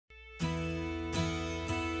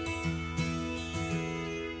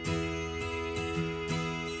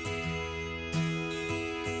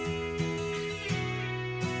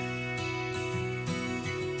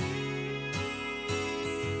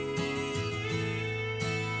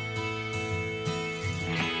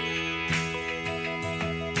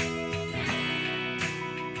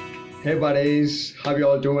Hey buddies, how you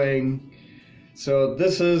all doing? So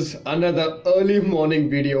this is another early morning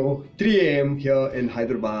video, 3 a.m. here in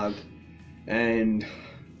Hyderabad. And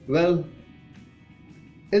well,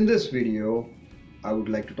 in this video, I would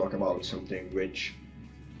like to talk about something which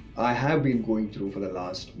I have been going through for the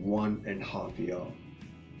last 1.5 years.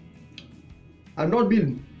 I've not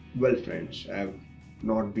been well, friends. I've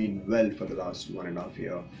not been well for the last 1.5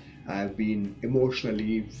 years. I've been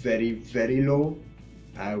emotionally very low.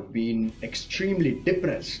 I've been extremely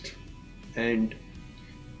depressed, and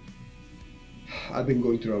I've been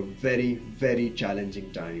going through a very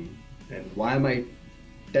challenging time. And why am I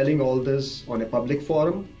telling all this on a public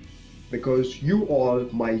forum? Because you all,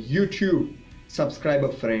 my YouTube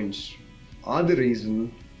subscriber friends, are the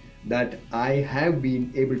reason that I have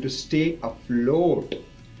been able to stay afloat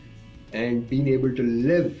and been able to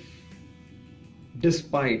live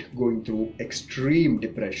despite going through extreme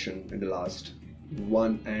depression in the last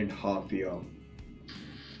 1.5 years.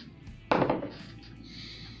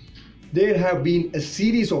 There have been a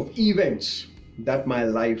series of events that my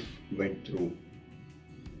life went through.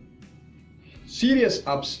 Serious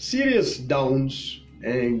ups, serious downs,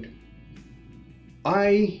 and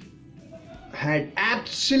I had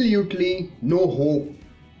absolutely no hope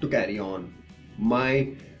to carry on.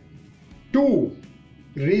 My two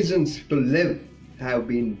reasons to live have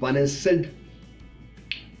been, one is Sid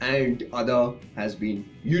and the other has been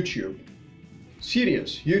YouTube.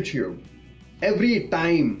 Serious, YouTube. Every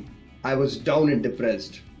time I was down and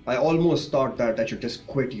depressed, I almost thought that I should just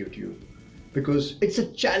quit YouTube, because it's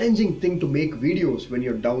a challenging thing to make videos when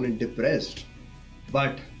you're down and depressed.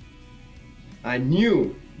 But I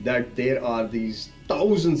knew that there are these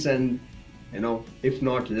thousands and, if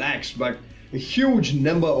not lakhs, but a huge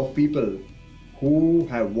number of people who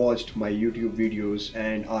have watched my YouTube videos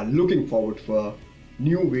and are looking forward for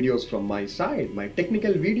new videos from my side, my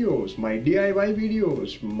technical videos, my DIY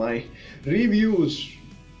videos, my reviews.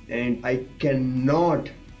 And I cannot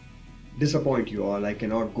disappoint you all. I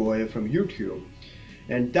cannot go away from YouTube.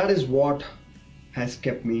 And that is what has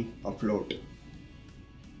kept me afloat.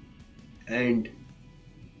 And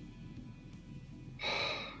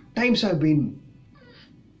times have been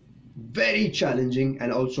very challenging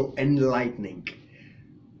and also enlightening.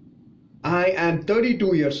 I am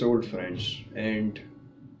 32 years old, friends, and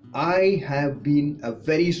I have been a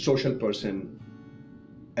very social person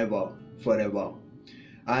forever.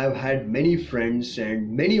 I have had many friends,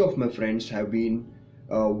 and many of my friends have been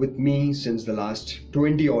with me since the last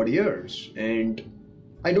 20 odd years. And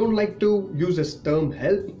I don't like to use this term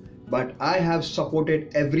help, but I have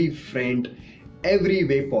supported every friend every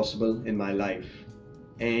way possible in my life.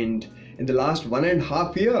 And in the last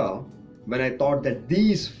 1.5 years, when I thought that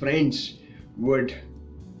these friends would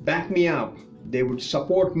back me up, they would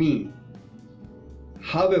support me,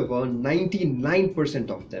 however,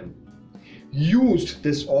 99% of them used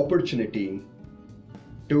this opportunity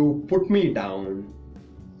to put me down,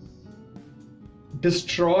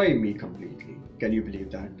 destroy me completely. Can you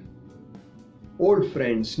believe that? Old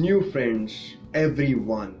friends, new friends,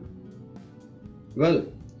 everyone. Well,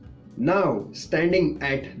 now standing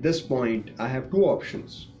at this point, I have two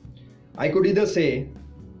options. I could either say,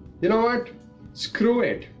 you know what, screw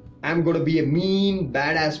it, I'm gonna be a mean,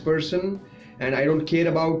 badass person and I don't care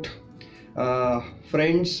about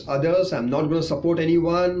friends, others. I'm not gonna support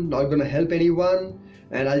anyone, not gonna help anyone,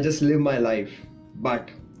 and I'll just live my life.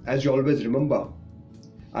 But as you always remember,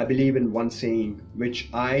 I believe in one saying which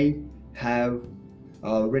I have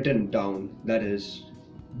written down, that is,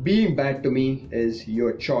 being bad to me is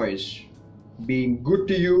your choice. Being good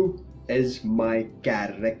to you is my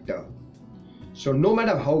character. So no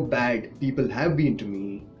matter how bad people have been to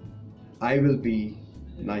me, I will be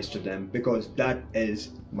nice to them, because that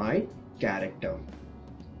is my character.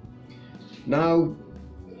 Now,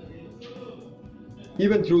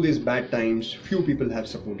 even through these bad times, few people have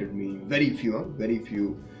supported me. Very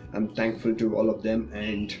few. I'm thankful to all of them,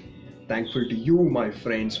 and thankful to you, my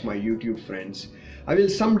friends, my YouTube friends. I will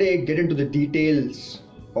someday get into the details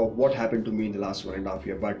of what happened to me in the last 1.5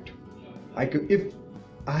 years, but if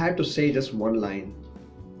I had to say just one line,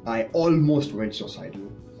 I almost went suicidal.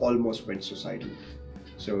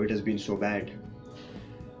 So it has been so bad.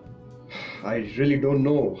 I really don't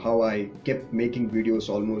know how I kept making videos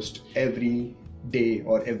almost every day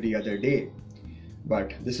or every other day,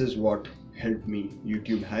 but this is what helped me.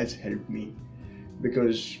 YouTube has helped me,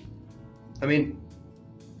 because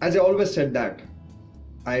as I always said, that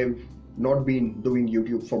I've not been doing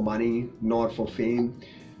YouTube for money nor for fame,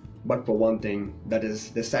 but for one thing, that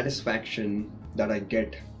is the satisfaction that I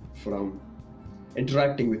get from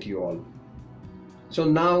interacting with you all. So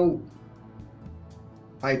now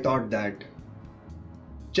I thought that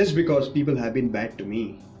just because people have been bad to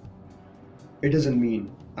me, it doesn't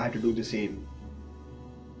mean I have to do the same.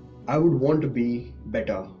 I would want to be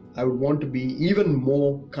better. I would want to be even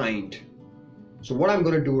more kind. So what I'm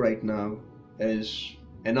going to do right now is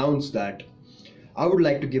announce that I would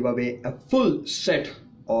like to give away a full set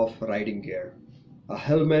of riding gear. A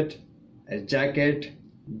helmet, a jacket,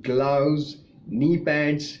 gloves, knee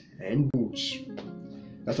pads and boots.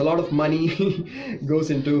 That's a lot of money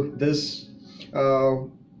goes into this.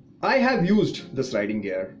 I have used this riding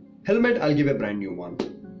gear. Helmet, I'll give a brand new one.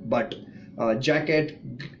 But jacket,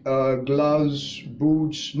 gloves,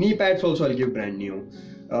 boots, knee pads also I'll give brand new.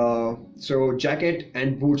 So jacket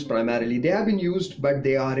and boots primarily, they have been used, but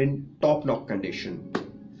they are in top-notch condition.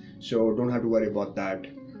 So don't have to worry about that.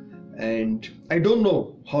 And I don't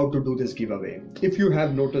know how to do this giveaway. If you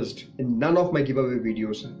have noticed, in none of my giveaway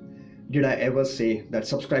videos did I ever say that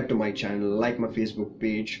subscribe to my channel, like my Facebook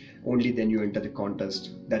page, only then you enter the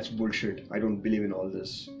contest. That's bullshit. I don't believe in all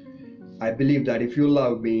this. I believe that if you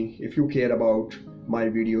love me, if you care about my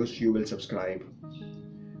videos, you will subscribe.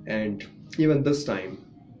 And even this time,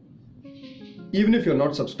 even if you're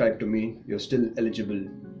not subscribed to me, you're still eligible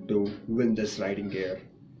to win this riding gear.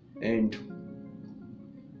 And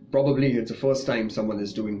probably it's the first time someone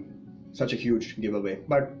is doing such a huge giveaway.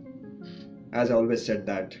 But as I always said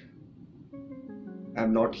that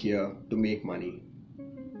I'm not here to make money.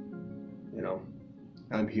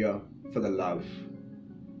 I'm here for the love.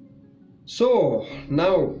 So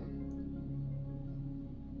now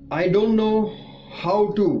I don't know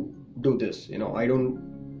how to do this. I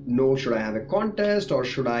don't know, should I have a contest or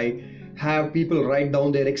should I have people write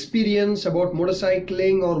down their experience about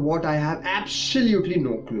motorcycling or what? I have absolutely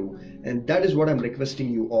no clue. And that is what I'm requesting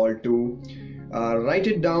you all to write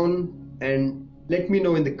it down and let me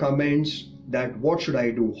know in the comments that what should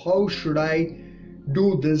I do? How should I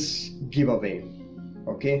do this giveaway?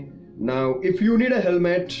 Okay. Now, if you need a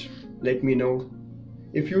helmet, let me know.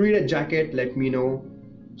 If you need a jacket, let me know.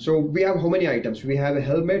 So we have how many items? We have a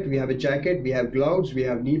helmet, we have a jacket, we have gloves, we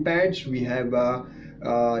have knee pads, we have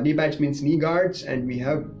knee pads means knee guards, and we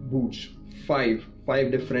have boots. Five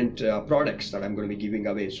different products that I'm going to be giving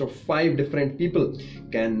away. So 5 different people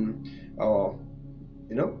can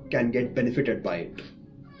can get benefited by it.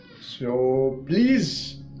 So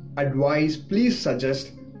please advise, please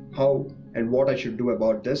suggest how and what I should do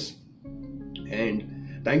about this.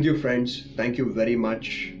 And thank you, friends. Thank you very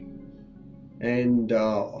much. And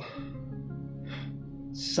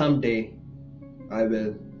someday I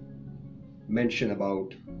will mention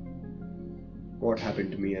about what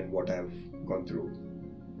happened to me and what I've gone through.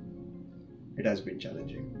 It has been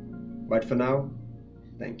challenging. But for now,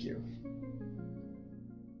 thank you.